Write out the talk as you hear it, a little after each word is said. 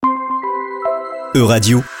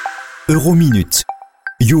Euradio, Eurominute,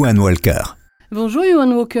 Euan Walker. Bonjour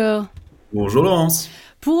Euan Walker. Bonjour Laurence.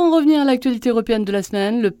 Pour en revenir à l'actualité européenne de la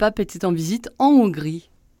semaine, le pape était en visite en Hongrie.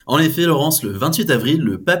 En effet, Laurence, le 28 avril,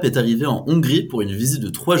 le pape est arrivé en Hongrie pour une visite de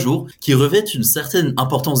 3 jours qui revêt une certaine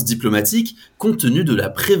importance diplomatique compte tenu de la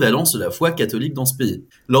prévalence de la foi catholique dans ce pays.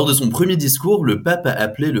 Lors de son premier discours, le pape a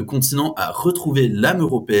appelé le continent à retrouver l'âme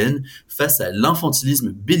européenne face à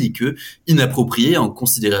l'infantilisme belliqueux inapproprié en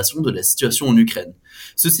considération de la situation en Ukraine.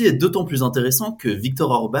 Ceci est d'autant plus intéressant que Viktor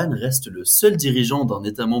Orban reste le seul dirigeant d'un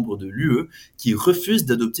État membre de l'UE qui refuse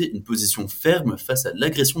d'adopter une position ferme face à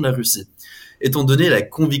l'agression de la Russie. Étant donné la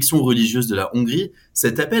conviction religieuse de la Hongrie,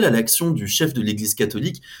 cet appel à l'action du chef de l'Église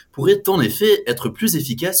catholique pourrait en effet être plus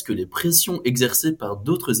efficace que les pressions exercées par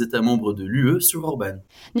d'autres États membres de l'UE sur Orban.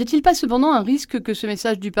 N'y a-t-il pas cependant un risque que ce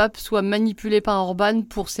message du pape soit manipulé par Orban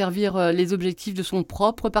pour servir les objectifs de son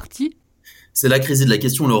propre parti ? C'est là que réside la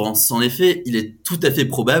question, Laurence. En effet, il est tout à fait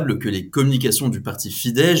probable que les communications du parti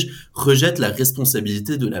Fidesz rejettent la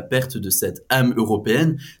responsabilité de la perte de cette âme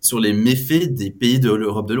européenne sur les méfaits des pays de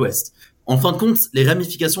l'Europe de l'Ouest. En fin de compte, les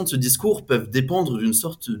ramifications de ce discours peuvent dépendre d'une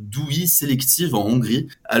sorte d'ouïe sélective en Hongrie.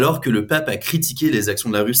 Alors que le pape a critiqué les actions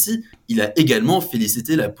de la Russie, il a également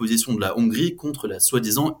félicité la position de la Hongrie contre la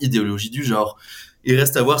soi-disant idéologie du genre. Il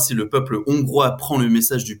reste à voir si le peuple hongrois prend le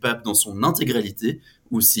message du pape dans son intégralité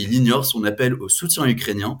ou s'il ignore son appel au soutien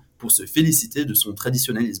ukrainien pour se féliciter de son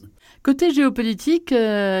traditionnalisme. Côté géopolitique,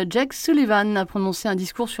 Jake Sullivan a prononcé un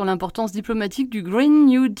discours sur l'importance diplomatique du Green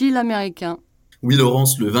New Deal américain. Oui,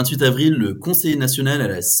 Laurence, le 28 avril, le conseiller national à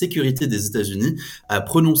la sécurité des États-Unis a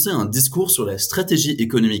prononcé un discours sur la stratégie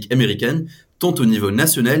économique américaine, tant au niveau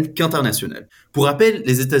national qu'international. Pour rappel,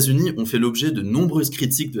 les États-Unis ont fait l'objet de nombreuses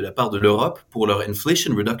critiques de la part de l'Europe pour leur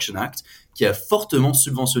Inflation Reduction Act, qui a fortement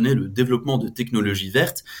subventionné le développement de technologies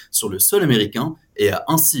vertes sur le sol américain et a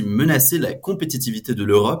ainsi menacé la compétitivité de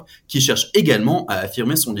l'Europe, qui cherche également à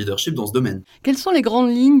affirmer son leadership dans ce domaine. Quelles sont les grandes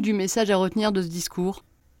lignes du message à retenir de ce discours ?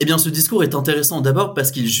 Eh bien, ce discours est intéressant d'abord parce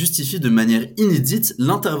qu'il justifie de manière inédite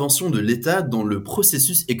l'intervention de l'État dans le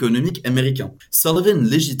processus économique américain. Sullivan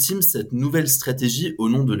légitime cette nouvelle stratégie au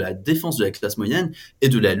nom de la défense de la classe moyenne et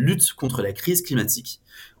de la lutte contre la crise climatique.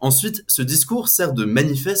 Ensuite, ce discours sert de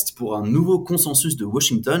manifeste pour un nouveau consensus de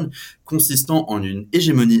Washington consistant en une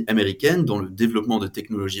hégémonie américaine dans le développement de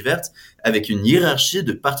technologies vertes avec une hiérarchie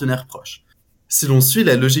de partenaires proches. Si l'on suit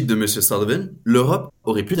la logique de M. Sullivan, l'Europe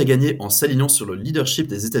aurait pu la gagner en s'alignant sur le leadership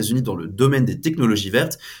des États-Unis dans le domaine des technologies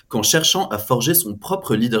vertes qu'en cherchant à forger son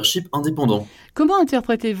propre leadership indépendant. Comment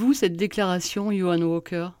interprétez-vous cette déclaration, Euan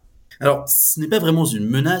Walker ? Alors, ce n'est pas vraiment une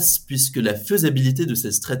menace puisque la faisabilité de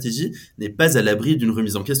cette stratégie n'est pas à l'abri d'une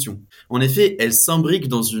remise en question. En effet, elle s'imbrique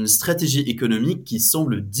dans une stratégie économique qui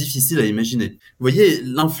semble difficile à imaginer. Vous voyez,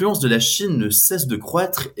 l'influence de la Chine ne cesse de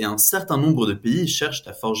croître et un certain nombre de pays cherchent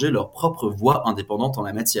à forger leur propre voie indépendante en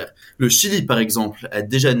la matière. Le Chili, par exemple, a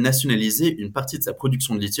déjà nationalisé une partie de sa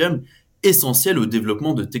production de lithium, essentielle au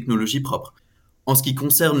développement de technologies propres. En ce qui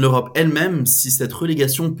concerne l'Europe elle-même, si cette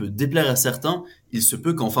relégation peut déplaire à certains, il se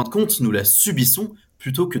peut qu'en fin de compte, nous la subissons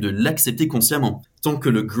plutôt que de l'accepter consciemment. Tant que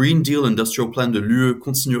le Green Deal Industrial Plan de l'UE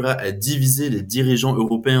continuera à diviser les dirigeants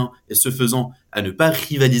européens et ce faisant à ne pas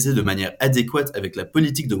rivaliser de manière adéquate avec la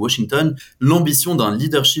politique de Washington, l'ambition d'un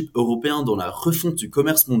leadership européen dans la refonte du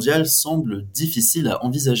commerce mondial semble difficile à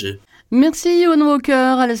envisager. Merci Euan Walker,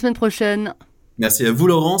 à la semaine prochaine. Merci à vous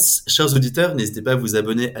Laurence. Chers auditeurs, n'hésitez pas à vous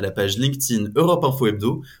abonner à la page LinkedIn Europe Info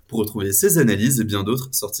Hebdo pour retrouver ces analyses et bien d'autres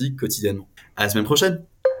sorties quotidiennement. À la semaine prochaine.